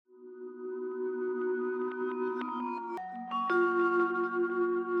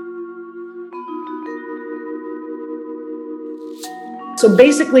So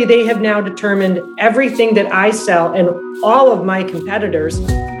basically, they have now determined everything that I sell and all of my competitors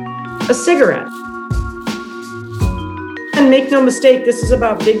a cigarette. And make no mistake, this is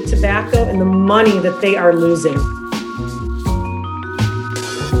about big tobacco and the money that they are losing.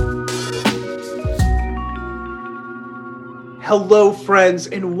 Hello, friends,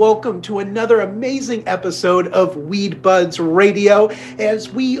 and welcome to another amazing episode of Weed Buds Radio,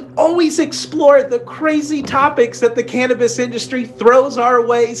 as we always explore the crazy topics that the cannabis industry throws our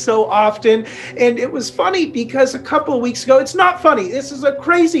way so often. And it was funny because a couple of weeks ago, it's not funny, this is a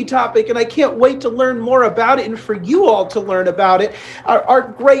crazy topic, and I can't wait to learn more about it and for you all to learn about it. Our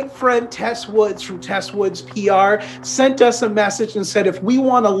great friend Tess Woods from Tess Woods PR sent us a message and said if we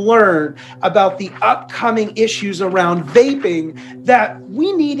want to learn about the upcoming issues around vaping, that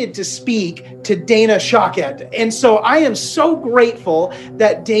we needed to speak to Dana Shockett. And so I am so grateful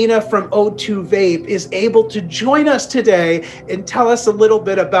that Dana from O2 Vape is able to join us today and tell us a little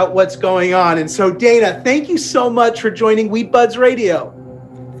bit about what's going on. And so Dana, thank you so much for joining Weed Buds Radio.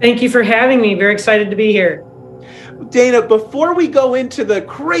 Thank you for having me. Very excited to be here. Dana, before we go into the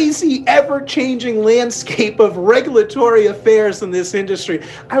crazy, ever-changing landscape of regulatory affairs in this industry,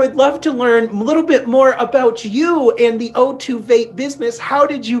 I would love to learn a little bit more about you and the O2 Vape business. How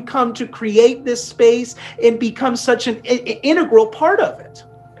did you come to create this space and become such an integral part of it?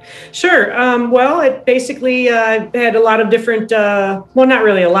 Sure. Well, it basically had a lot of different, well, not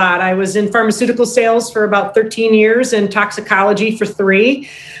really a lot. I was in pharmaceutical sales for about 13 years and toxicology for 3.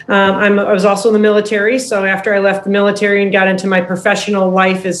 I was also in the military. So after I left the military and got into my professional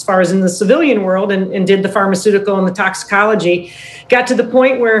life as far as in the civilian world and did the pharmaceutical and the toxicology, got to the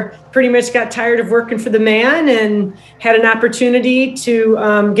point where pretty much got tired of working for the man and had an opportunity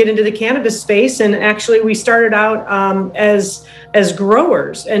to get into the cannabis space. And actually we started out as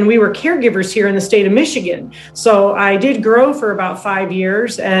growers, and we were caregivers here in the state of Michigan. So I did grow for about 5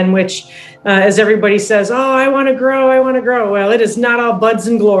 years, and which, as everybody says, oh, I want to grow. Well, it is not all buds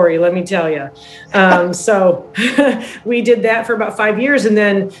and glory, let me tell you. So we did that for about 5 years. And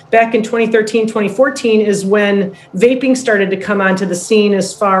then back in 2013, 2014 is when vaping started to come onto the scene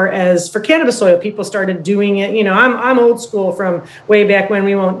as far as for cannabis oil. People started doing it. You know, I'm old school from way back when.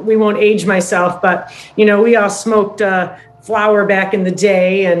 We won't age myself, but, you know, we all smoked flower back in the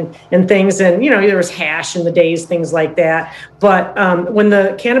day and things. And, you know, there was hash in the days, things like that. But when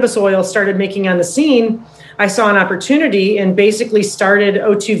the cannabis oil started making on the scene, I saw an opportunity and basically started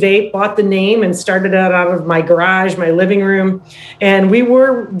O2 Vape, bought the name and started it out of my garage, my living room. And we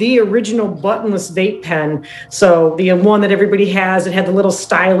were the original buttonless vape pen. So the one that everybody has, it had the little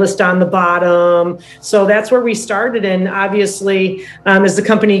stylus on the bottom. So that's where we started. And obviously, as the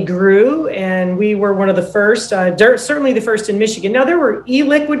company grew, and we were one of the first, certainly the first in Michigan. Now, there were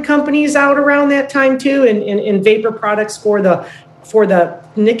e-liquid companies out around that time too, and vapor products for the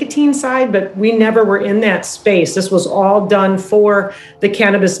nicotine side, but we never were in that space. This was all done for the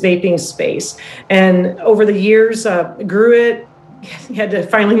cannabis vaping space. And over the years, grew it. Had to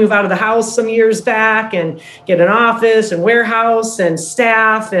finally move out of the house some years back and get an office and warehouse and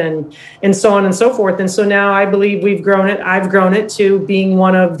staff and so on and so forth. And so now I believe we've grown it. I've grown it to being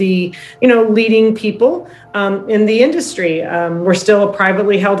one of the, leading people in the industry. We're still a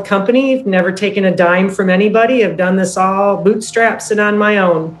privately held company. Never taken a dime from anybody. I've done this all bootstraps and on my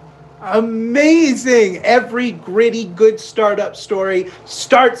own. Amazing. Every gritty, good startup story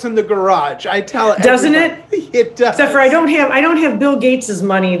starts in the garage. I tell it. Doesn't it? It does. Except for I don't have Bill Gates's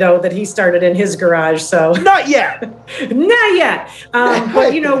money though that he started in his garage. So not yet. Not yet.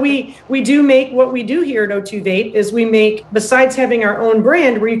 But we do make what we do here at O2 Vape is we make, besides having our own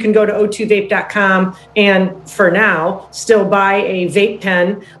brand where you can go to o2vape.com and for now still buy a vape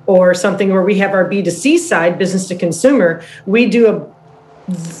pen or something where we have our B2C side, business to consumer, we do a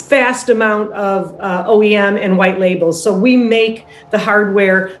vast amount of OEM and white labels. So we make the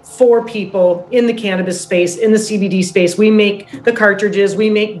hardware for people in the cannabis space, in the CBD space. We make the cartridges, we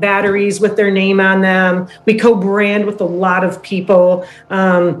make batteries with their name on them. We co-brand with a lot of people.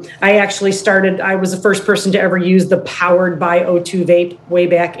 I was the first person to ever use the Powered by O2 Vape way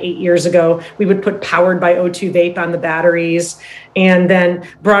back 8 years ago. We would put Powered by O2 Vape on the batteries. And then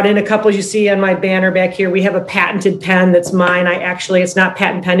brought in a couple, you see on my banner back here, we have a patented pen that's mine. It's not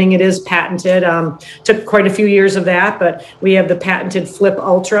patent pending, it is patented. Took quite a few years of that, but we have the patented Flip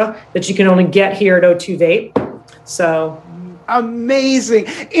Ultra that you can only get here at O2 Vape. So Amazing.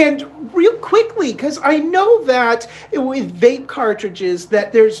 And real quickly, because I know that with vape cartridges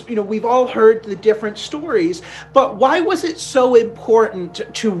that there's, we've all heard the different stories, but why was it so important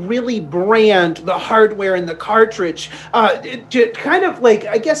to really brand the hardware and the cartridge to kind of like,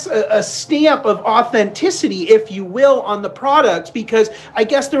 I guess, a stamp of authenticity, if you will, on the products? Because I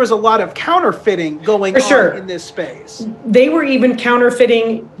guess there was a lot of counterfeiting going on in this space. They were even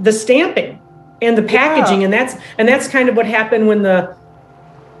counterfeiting the stamping and the packaging, and that's kind of what happened when the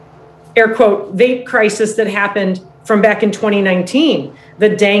air quote vape crisis that happened from back in 2019, the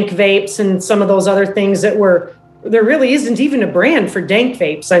dank vapes and some of those other things that were, there really isn't even a brand for dank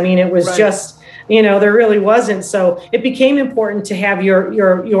vapes. I mean, it was just, there really wasn't. So it became important to have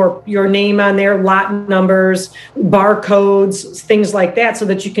your name on there, lot numbers, barcodes, things like that, so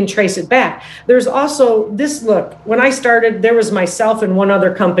that you can trace it back. There's also this, look, when I started, there was myself and one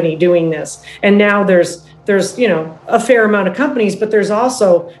other company doing this. And now there's a fair amount of companies, but there's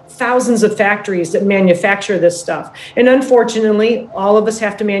also thousands of factories that manufacture this stuff. And unfortunately, all of us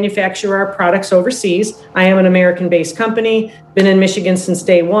have to manufacture our products overseas. I am an American-based company, been in Michigan since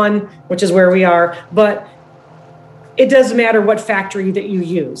day one, which is where we are, but it doesn't matter what factory that you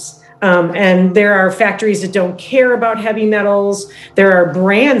use. And there are factories that don't care about heavy metals. There are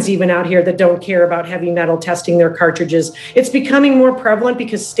brands even out here that don't care about heavy metal testing their cartridges. It's becoming more prevalent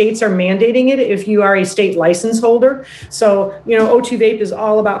because states are mandating it if you are a state license holder. So, O2 Vape is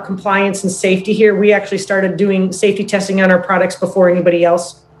all about compliance and safety here. We actually started doing safety testing on our products before anybody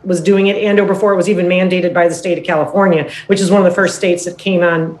else was doing it, and or before it was even mandated by the state of California, which is one of the first states that came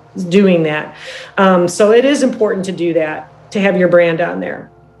on doing that. So it is important to do that, to have your brand on there.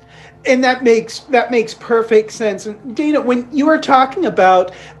 And that makes perfect sense. And Dana, when you were talking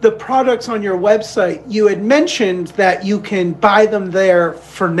about the products on your website, you had mentioned that you can buy them there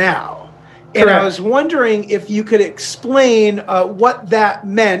for now. And I was wondering if you could explain what that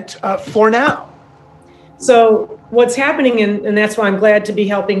meant for now. So what's happening, and that's why I'm glad to be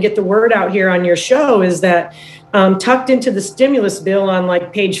helping get the word out here on your show, is that tucked into the stimulus bill on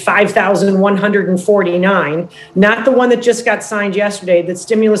like page 5,149, not the one that just got signed yesterday, the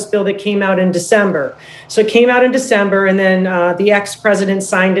stimulus bill that came out in December. So it came out in December, and then the ex-president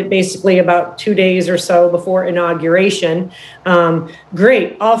signed it basically about 2 days or so before inauguration.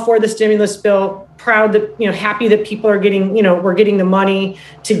 Great, all for the stimulus bill. Proud that, happy that people are getting, we're getting the money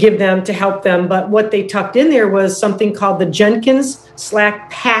to give them, to help them. But what they tucked in there was something called the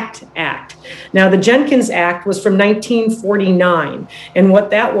Jenkins-PACT Act. Now, the Jenkins Act was from 1949. And what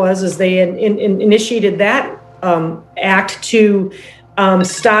that was is they initiated that act to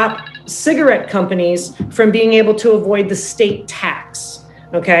stop cigarette companies from being able to avoid the state tax,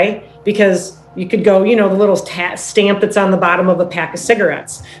 okay? Because you could go, the little stamp that's on the bottom of a pack of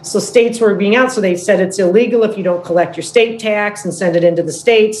cigarettes. So states were being out, so they said it's illegal if you don't collect your state tax and send it into the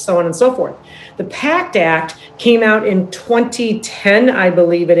states, so on and so forth. The PACT Act came out in 2010, I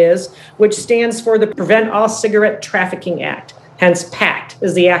believe it is, which stands for the Prevent All Cigarette Trafficking Act. Hence, PACT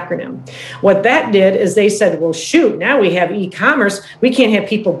is the acronym. What that did is they said, well, shoot, now we have e-commerce. We can't have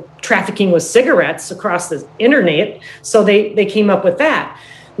people trafficking with cigarettes across the internet. So they came up with that.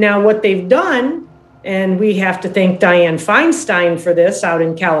 Now, what they've done, and we have to thank Dianne Feinstein for this out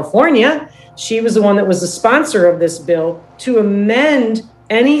in California, she was the one that was the sponsor of this bill, to amend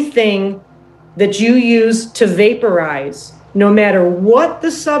anything that you use to vaporize, no matter what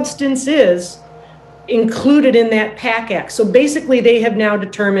the substance is, included in that PACT Act. So basically, they have now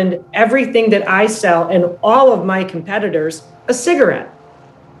determined everything that I sell and all of my competitors a cigarette.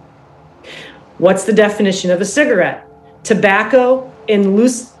 What's the definition of a cigarette? Tobacco in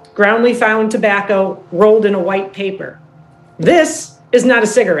loose groundly found tobacco rolled in a white paper. This is not a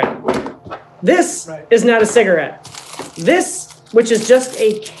cigarette. This is not a cigarette. This, which is just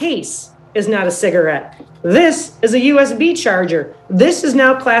a case, is not a cigarette. This is a USB charger. This is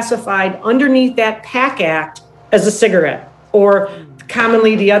now classified underneath that PACT Act as a cigarette, or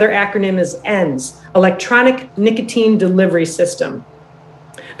commonly the other acronym is ENDS, Electronic Nicotine Delivery System.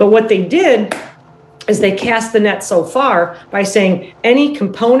 But what they did is they cast the net so far by saying any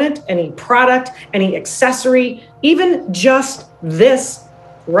component, any product, any accessory, even just this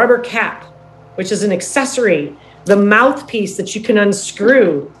rubber cap, which is an accessory, the mouthpiece that you can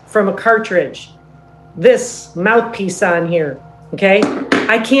unscrew from a cartridge, this mouthpiece on here, okay?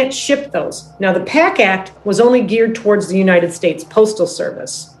 I can't ship those. Now, the PACT Act was only geared towards the United States Postal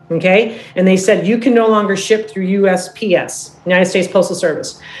Service, okay? And they said you can no longer ship through USPS, United States Postal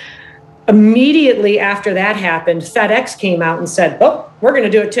Service. Immediately after that happened, FedEx came out and said, oh, we're going to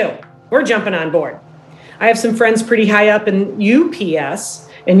do it too. We're jumping on board. I have some friends pretty high up in UPS,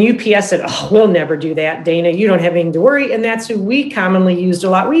 And UPS said, oh, we'll never do that, Dana. You don't have anything to worry. And that's who we commonly used a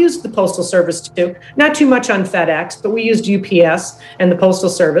lot. We used the Postal Service too, not too much on FedEx, but we used UPS and the Postal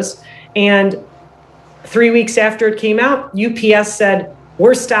Service. And 3 weeks after it came out, UPS said,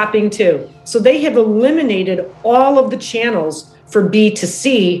 we're stopping too. So they have eliminated all of the channels for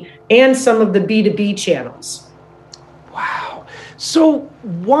B2C and some of the B2B channels. Wow. So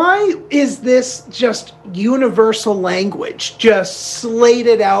why is this just universal language, just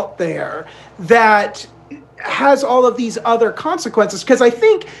slated out there that has all of these other consequences? Because I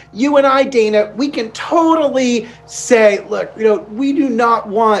think you and I, Dana, we can totally say, look, we do not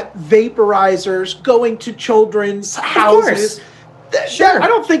want vaporizers going to children's houses. Sure. I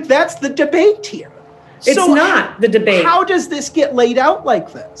don't think that's the debate here. It's not the debate. How does this get laid out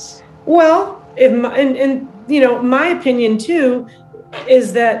like this? Well, my opinion too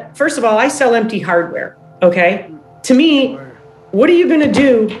is that, first of all, I sell empty hardware. Okay. To me, what are you going to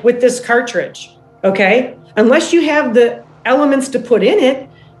do with this cartridge? Okay. Unless you have the elements to put in it,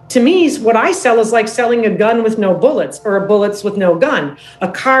 to me, what I sell is like selling a gun with no bullets, or a bullets with no gun, a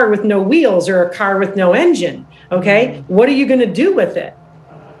car with no wheels, or a car with no engine. Okay. What are you going to do with it?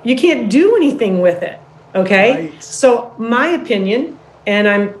 You can't do anything with it. Okay. Right. So my opinion, and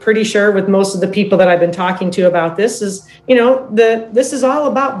I'm pretty sure with most of the people that I've been talking to about this, is, this is all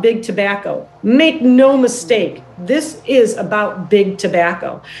about big tobacco. Make no mistake, this is about big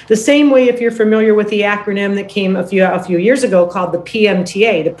tobacco. The same way, if you're familiar with the acronym that came a few years ago called the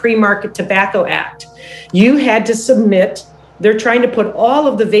PMTA, the Pre-Market Tobacco Act, you had to submit. They're trying to put all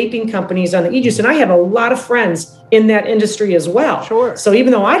of the vaping companies on the aegis, and I have a lot of friends in that industry as well. Sure. So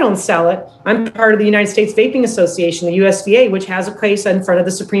even though I don't sell it, I'm part of the United States Vaping Association, the USVA, which has a case in front of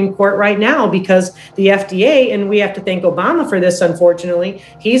the Supreme Court right now because the FDA, and we have to thank Obama for this, unfortunately,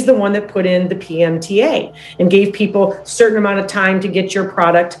 he's the one that put in the PMTA and gave people a certain amount of time to get your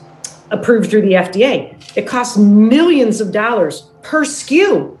product approved through the FDA. It costs millions of dollars per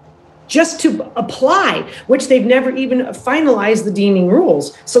SKU just to apply, which they've never even finalized the deeming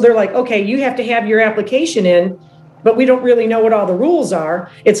rules. So they're like, okay, you have to have your application in, but we don't really know what all the rules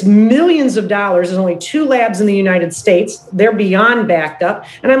are. It's millions of dollars. There's only 2 labs in the United States. They're beyond backed up.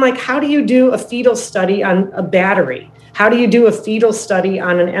 And I'm like, how do you do a fetal study on a battery? How do you do a fetal study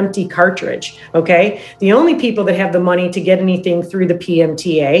on an empty cartridge? Okay. The only people that have the money to get anything through the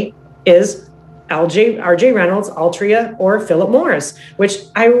PMTA is RJ Reynolds, Altria, or Philip Morris, which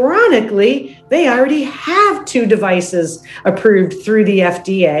ironically, they already have 2 devices approved through the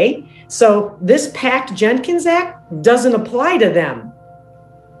FDA. So this Pact-Jenkins Act doesn't apply to them.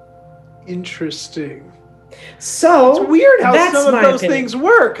 Interesting. So it's weird how some of those things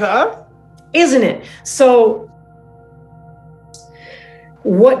work, huh? Isn't it? So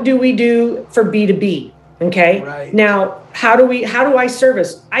what do we do for B2B? Okay. Right. Now, how do I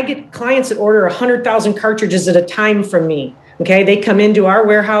service? I get clients that order 100,000 cartridges at a time from me. Okay. They come into our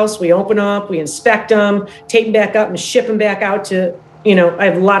warehouse, we open up, we inspect them, take them back up and ship them back out to, I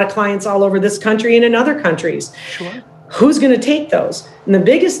have a lot of clients all over this country and in other countries. Sure. Who's going to take those? And the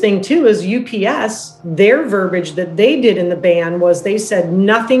biggest thing too is UPS, their verbiage that they did in the ban was they said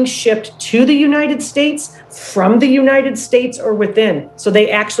nothing shipped to the United States, from the United States, or within. So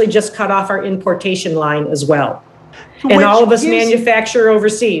they actually just cut off our importation line as well. And all of us manufacture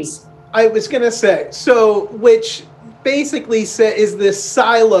overseas. I was going to say, which basically is this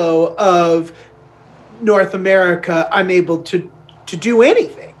silo of North America unable to do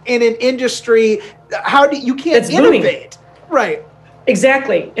anything in an industry. You can't innovate. Right.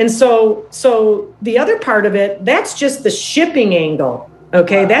 Exactly. And so the other part of it, that's just the shipping angle.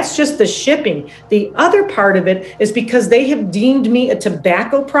 Okay. Wow. That's just the shipping. The other part of it is because they have deemed me a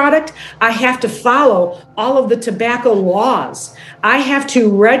tobacco product. I have to follow all of the tobacco laws. I have to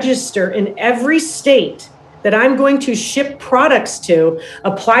register in every state that I'm going to ship products to,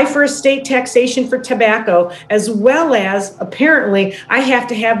 apply for a state taxation for tobacco, as well as, apparently, I have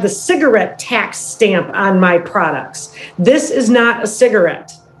to have the cigarette tax stamp on my products. This is not a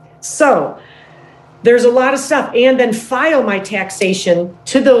cigarette. So there's a lot of stuff. And then file my taxation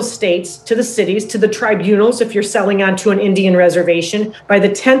to those states, to the cities, to the tribunals, if you're selling onto an Indian reservation, by the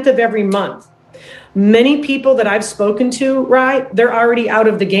 10th of every month. Many people that I've spoken to, right, they're already out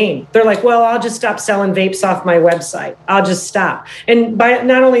of the game. They're like, well, I'll just stop selling vapes off my website. I'll just stop. And by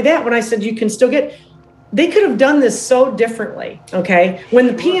not only that, when I said you can still get, they could have done this so differently, okay? When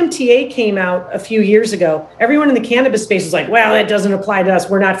the PMTA came out a few years ago, everyone in the cannabis space was like, well, it doesn't apply to us.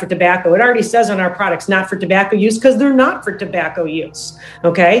 We're not for tobacco. It already says on our products, not for tobacco use, because they're not for tobacco use,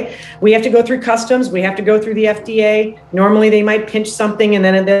 okay? We have to go through customs. We have to go through the FDA. Normally, they might pinch something, and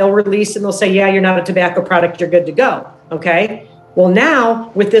then they'll release and they'll say, yeah, you're not a tobacco product. You're good to go, okay? Well,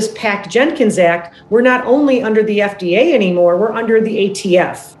 now with this Pact-Jenkins Act, we're not only under the FDA anymore, we're under the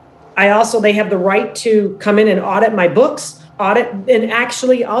ATF. They have the right to come in and audit my books, and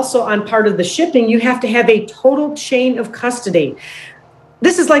actually also on part of the shipping, you have to have a total chain of custody.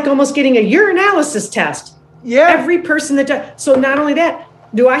 This is like almost getting a urinalysis test. Yeah. Every person that does. So not only that,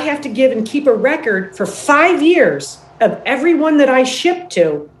 do I have to give and keep a record for 5 years of everyone that I ship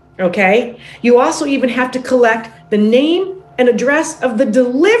to, okay? You also even have to collect the name and address of the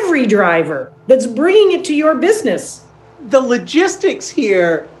delivery driver that's bringing it to your business. The logistics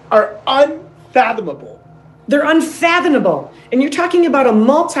here are unfathomable. They're unfathomable. And you're talking about a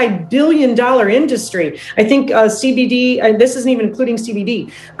multi-billion-dollar industry. I think CBD, this isn't even including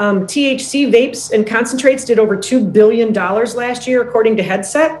CBD, THC vapes and concentrates did over $2 billion last year, according to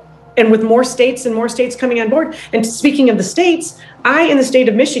Headset. And with more states and more states coming on board. And speaking of the states, I, in the state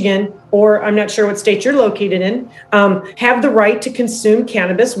of Michigan, or I'm not sure what state you're located in, have the right to consume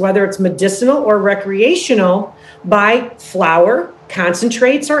cannabis, whether it's medicinal or recreational, by flower,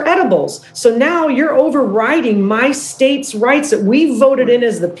 concentrates, or edibles. So now you're overriding my state's rights that we voted in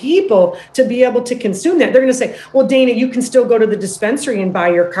as the people to be able to consume that. They're going to say, well, Dana, you can still go to the dispensary and buy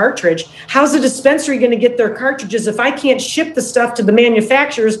your cartridge. How's the dispensary going to get their cartridges if I can't ship the stuff to the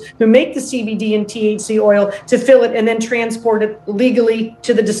manufacturers who make the CBD and THC oil to fill it and then transport it legally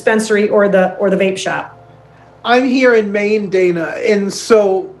to the dispensary or the vape shop? I'm here in Maine, Dana, and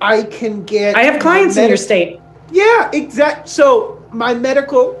so I can get... I have clients in your state. Yeah, exactly. So I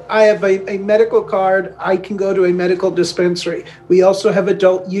have a medical card. I can go to a medical dispensary. We also have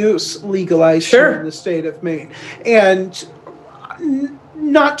adult use legalized here in the state of Maine. And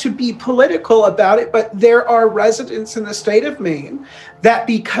not to be political about it, but there are residents in the state of Maine that,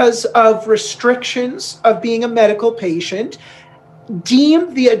 because of restrictions of being a medical patient,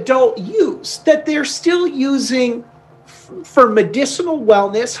 deem the adult use that they're still using for medicinal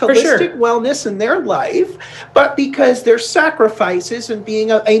wellness, holistic wellness in their life, but because there's sacrifices in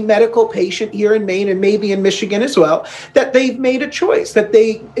being a medical patient here in Maine and maybe in Michigan as well, that they've made a choice that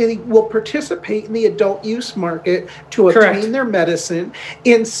they will participate in the adult use market to obtain their medicine.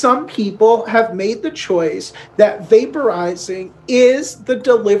 And some people have made the choice that vaporizing is the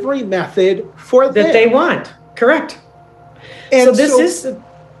delivery method for them. That they want. Correct. And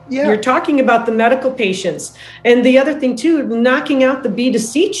you're talking about the medical patients. And the other thing too, knocking out the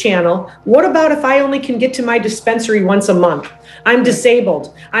B2C channel. What about if I only can get to my dispensary once a month? I'm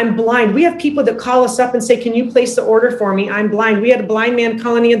disabled. I'm blind. We have people that call us up and say, can you place the order for me? I'm blind. We had a blind man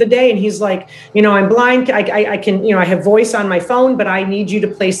calling the other day and he's like, I'm blind. I can, I have voice on my phone, but I need you to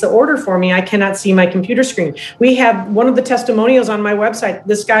place the order for me. I cannot see my computer screen. We have one of the testimonials on my website.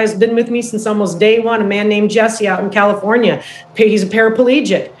 This guy's been with me since almost day one, a man named Jesse out in California. He's a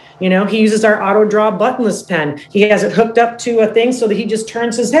paraplegic. He uses our auto draw buttonless pen. He has it hooked up to a thing so that he just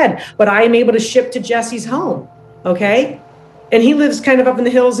turns his head. But I am able to ship to Jesse's home. Okay. And he lives kind of up in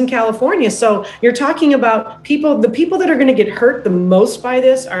the hills in California. So you're talking about the people that are going to get hurt the most by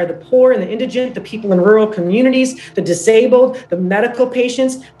this are the poor and the indigent, the people in rural communities, the disabled, the medical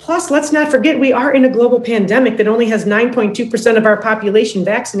patients. Plus, let's not forget, we are in a global pandemic that only has 9.2% of our population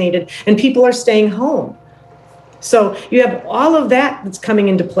vaccinated, and people are staying home. So you have all of that that's coming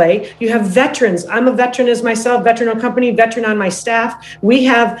into play. You have veterans. I'm a veteran as myself, veteran-owned company, veteran on my staff. We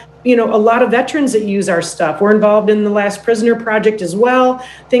have, a lot of veterans that use our stuff. We're involved in the Last Prisoner Project as well,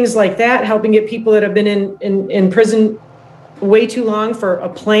 things like that, helping get people that have been in prison way too long for a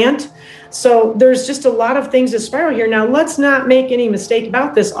plant. So there's just a lot of things that spiral here. Now, let's not make any mistake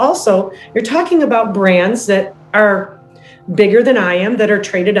about this. Also, you're talking about brands that are bigger than I am, that are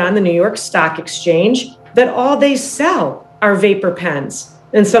traded on the New York Stock Exchange, that all they sell are vapor pens,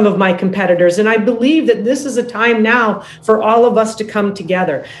 and some of my competitors. And I believe that this is a time now for all of us to come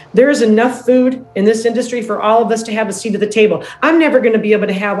together. There is enough food in this industry for all of us to have a seat at the table. I'm never going to be able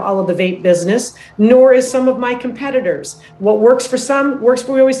to have all of the vape business, nor is some of my competitors. What works for some works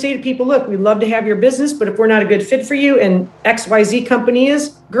for, we always say to people, look, we'd love to have your business, but if we're not a good fit for you and XYZ company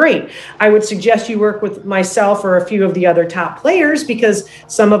is, great. I would suggest you work with myself or a few of the other top players, because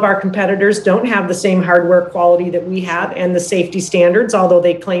some of our competitors don't have the same hardware quality that we have and the safety standards, although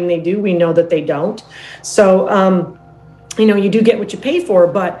they claim they do. We know that they don't. So, you do get what you pay for,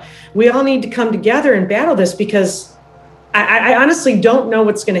 but we all need to come together and battle this, because I honestly don't know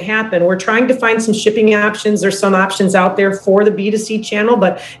what's going to happen. We're trying to find some shipping options. There's some options out there for the B2C channel,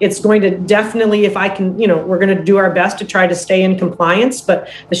 but it's going to definitely, if I can, we're going to do our best to try to stay in compliance. But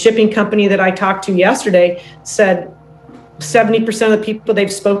the shipping company that I talked to yesterday said 70% of the people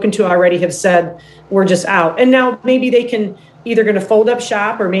they've spoken to already have said, we're just out. And now maybe they can either going to fold up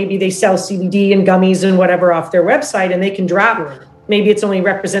shop, or maybe they sell CBD and gummies and whatever off their website, and they can drop, maybe it's only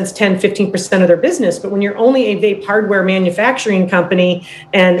represents 10, 15% of their business. But when you're only a vape hardware manufacturing company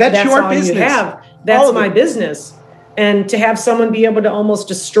and that's your all business. you have, that's my business. And to have someone be able to almost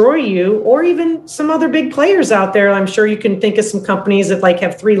destroy you, or even some other big players out there, I'm sure you can think of some companies that like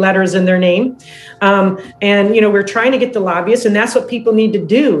have 3 letters in their name. And, you know, we're trying to get the lobbyists, and that's what people need to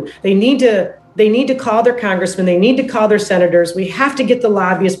do. They need to call their congressmen. They need to call their senators. We have to get the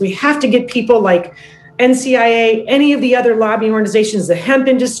lobbyists. We have to get people like NCIA, any of the other lobbying organizations, the hemp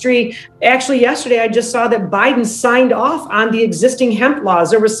industry. Actually, yesterday, I just saw that Biden signed off on the existing hemp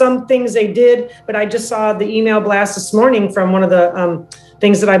laws. There were some things they did, but I just saw the email blast this morning from one of the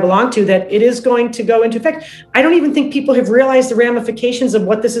things that I belong to that it is going to go into effect. I don't even think people have realized the ramifications of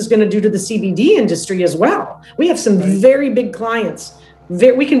what this is going to do to the CBD industry as well. We have some very big clients.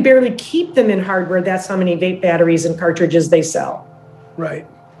 We can barely keep them in hardware. That's how many vape batteries and cartridges they sell. Right.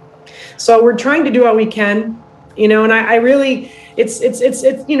 So we're trying to do what we can, you know, and I really, it's,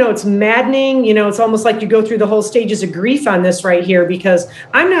 you know, it's maddening. You know, it's almost like you go through the whole stages of grief on this right here, because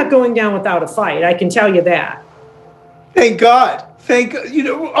I'm not going down without a fight. I can tell you that. Thank God. You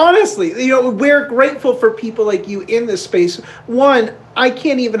know, honestly, you know, we're grateful for people like you in this space. One, I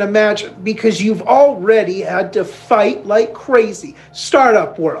can't even imagine, because you've already had to fight like crazy.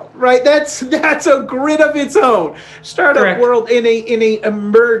 Startup world, right? That's a grid of its own. Startup Correct. world in a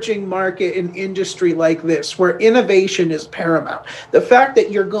emerging market and industry like this, where innovation is paramount. The fact that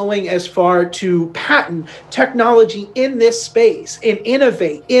you're going as far to patent technology in this space and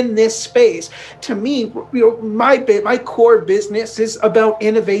innovate in this space, to me, you know, my core business is about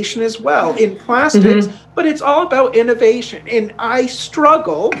innovation as well in plastics. Mm-hmm. But it's all about innovation. And I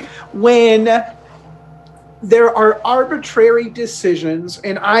struggle when there are arbitrary decisions,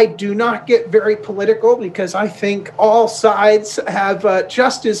 and I do not get very political, because I think all sides have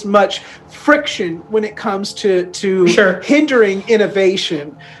just as much friction when it comes to hindering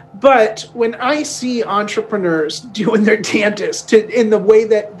innovation. But when I see entrepreneurs doing their damnedest in the way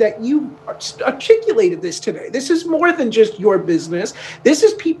that you articulated this today, this is more than just your business. This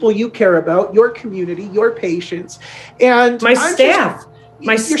is people you care about, your community, your patients, and my staff.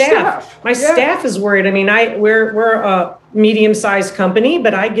 My staff is worried. I mean, we're a medium-sized company,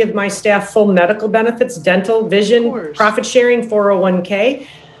 but I give my staff full medical benefits, dental, vision, profit sharing, 401k.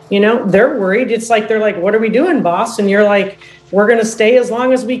 You know, they're worried. It's like, they're like, what are we doing, boss? And you're like, we're going to stay as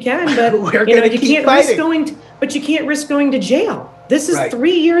long as we can, but you know, you can't risk going to jail. This is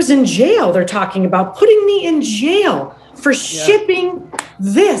 3 years in jail. They're talking about putting me in jail for shipping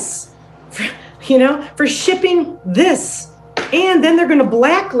this, for shipping this. And then they're going to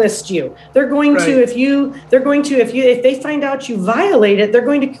blacklist you. They're going to, if they find out you violate it, they're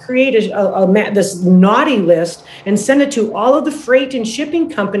going to create this naughty list and send it to all of the freight and shipping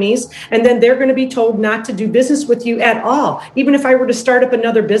companies. And then they're going to be told not to do business with you at all. Even if I were to start up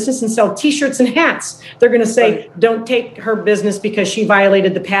another business and sell T-shirts and hats, they're going to say, don't take her business because she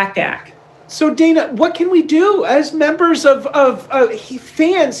violated the PACT Act. So Dana, what can we do as members of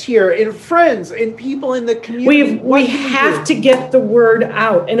fans here and friends and people in the community? We have to get the word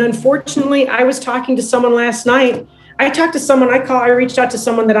out. And unfortunately, I was talking to someone last night. I reached out to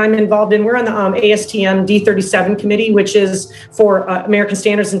someone that I'm involved in. We're on the ASTM D37 committee, which is for American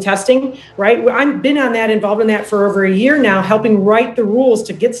Standards and Testing, right? I've been involved in that for over a year now, helping write the rules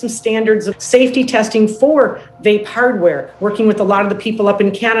to get some standards of safety testing for vape hardware, working with a lot of the people up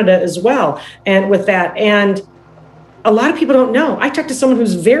in Canada as well. And with that, and a lot of people don't know. I talked to someone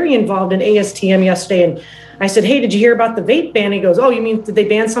who's very involved in ASTM yesterday, and I said, hey, did you hear about the vape ban? He goes, oh, you mean, did they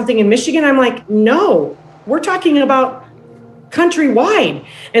ban something in Michigan? I'm like, no. We're talking about countrywide.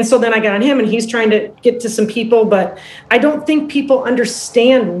 And so then I got on him, and he's trying to get to some people, but I don't think people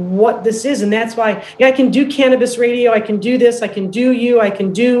understand what this is. And that's why I can do cannabis radio. I can do this. I can do I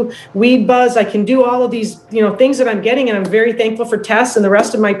can do Weed Buzz. I can do all of these, things that I'm getting. And I'm very thankful for Tess and the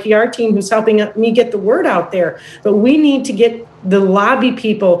rest of my PR team who's helping me get the word out there. But we need to get the lobby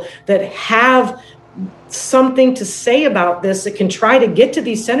people that have something to say about this, that can try to get to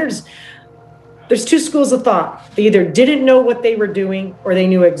these senators. There's two schools of thought. They either didn't know what they were doing, or they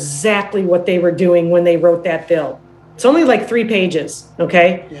knew exactly what they were doing when they wrote that bill. It's only like 3 pages,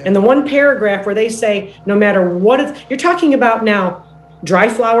 okay? Yeah. And the one paragraph where they say, no matter what, you're talking about now dry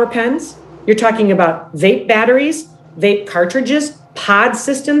flower pens, you're talking about vape batteries, vape cartridges, pod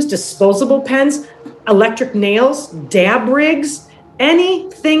systems, disposable pens, electric nails, dab rigs,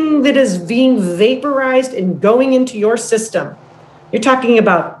 anything that is being vaporized and going into your system. You're talking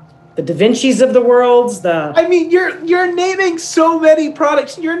about the Da Vinci's of the worlds, I mean, you're naming so many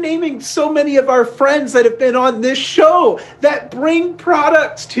products. You're naming so many of our friends that have been on this show that bring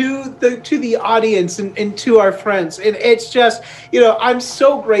products to the audience and to our friends. And it's just, I'm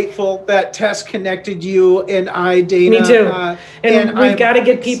so grateful that Tess connected you and I, Dana. Me too. And we've got to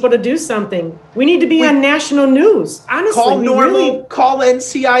get people to do something. We need to be on national news. Honestly, call NORML, call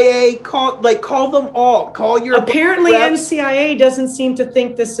NCIA, call them all. Call your Apparently reps. NCIA doesn't seem to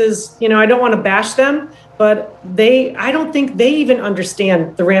think this is, I don't want to bash them, but I don't think they even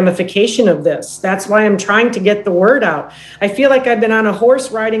understand the ramification of this. That's why I'm trying to get the word out. I feel like I've been on a horse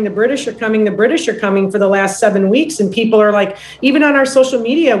riding the British are coming for the last 7 weeks. And people are like, even on our social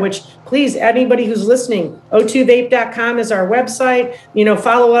media, which please, anybody who's listening, o2vape.com is our website.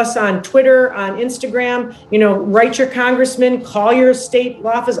 Follow us on Twitter, on Instagram, write your congressman, call your state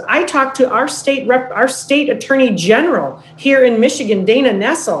office. I talked to our state attorney general here in Michigan, Dana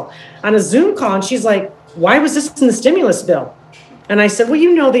Nessel, on a Zoom call. And she's like, why was this in the stimulus bill? And I said,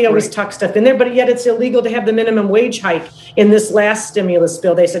 well, they always tuck stuff in there, but yet it's illegal to have the minimum wage hike in this last stimulus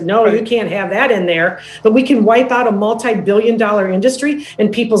bill. They said, no, you can't have that in there, but we can wipe out a multi-billion-dollar industry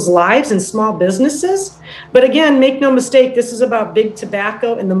and people's lives and small businesses. But again, make no mistake, this is about big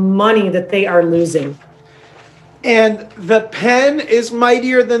tobacco and the money that they are losing. And the pen is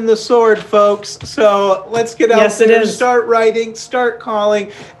mightier than the sword, folks. So let's get out there, start writing, start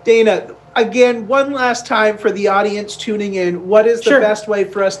calling. Dana, again, one last time for the audience tuning in, what is the best way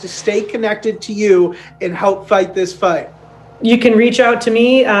for us to stay connected to you and help fight this fight? You can reach out to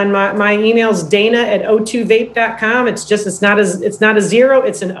me on my email's dana@o2vape.com. It's not a zero,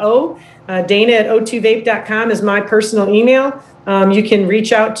 it's an O. Dana@o2vape.com is my personal email. You can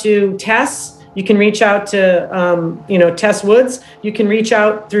reach out to Tess. You can reach out to, Tess Woods. You can reach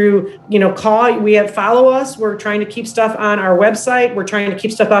out through, call. Follow us. We're trying to keep stuff on our website. We're trying to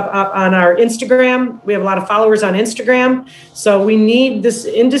keep stuff up on our Instagram. We have a lot of followers on Instagram. So we need this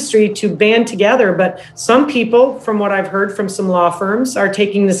industry to band together. But some people, from what I've heard from some law firms, are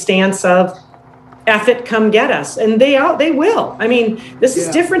taking the stance of, F it, come get us. And they will. I mean, this is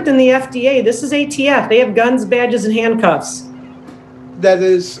different than the FDA. This is ATF. They have guns, badges, and handcuffs. That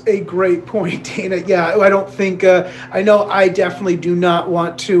is a great point, Dana. Yeah, I don't think, I know I definitely do not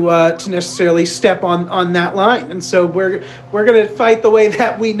want to necessarily step on that line. And so we're going to fight the way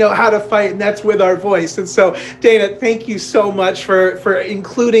that we know how to fight, and that's with our voice. And so, Dana, thank you so much for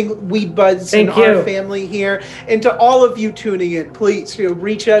including Weed Buds in our family here. And to all of you tuning in, please,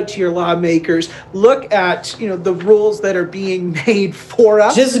 reach out to your lawmakers. Look at, the rules that are being made for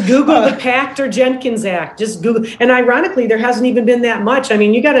us. Just Google the PACT or Jenkins Act. Just Google. And ironically, there hasn't even been that much. I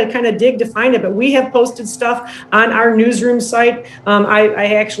mean, you got to kind of dig to find it, but we have posted stuff on our newsroom site.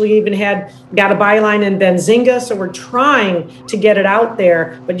 I actually even got a byline in Benzinga, so we're trying to get it out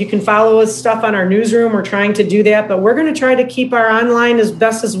there, but you can follow us stuff on our newsroom. We're trying to do that, but we're going to try to keep our online as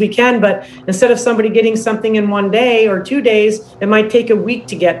best as we can. But instead of somebody getting something in 1 day or 2 days, it might take a week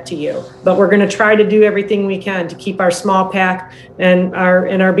to get to you, but we're going to try to do everything we can to keep our small pack and our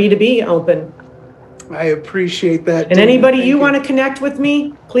B2B open. I appreciate that. And anybody you want to connect with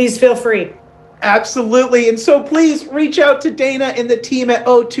me, please feel free. Absolutely. And so please reach out to Dana and the team at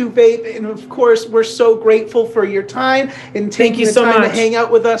O2 Vape. And of course, we're so grateful for your time and taking the time to hang out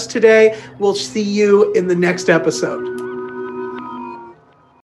with us today. We'll see you in the next episode.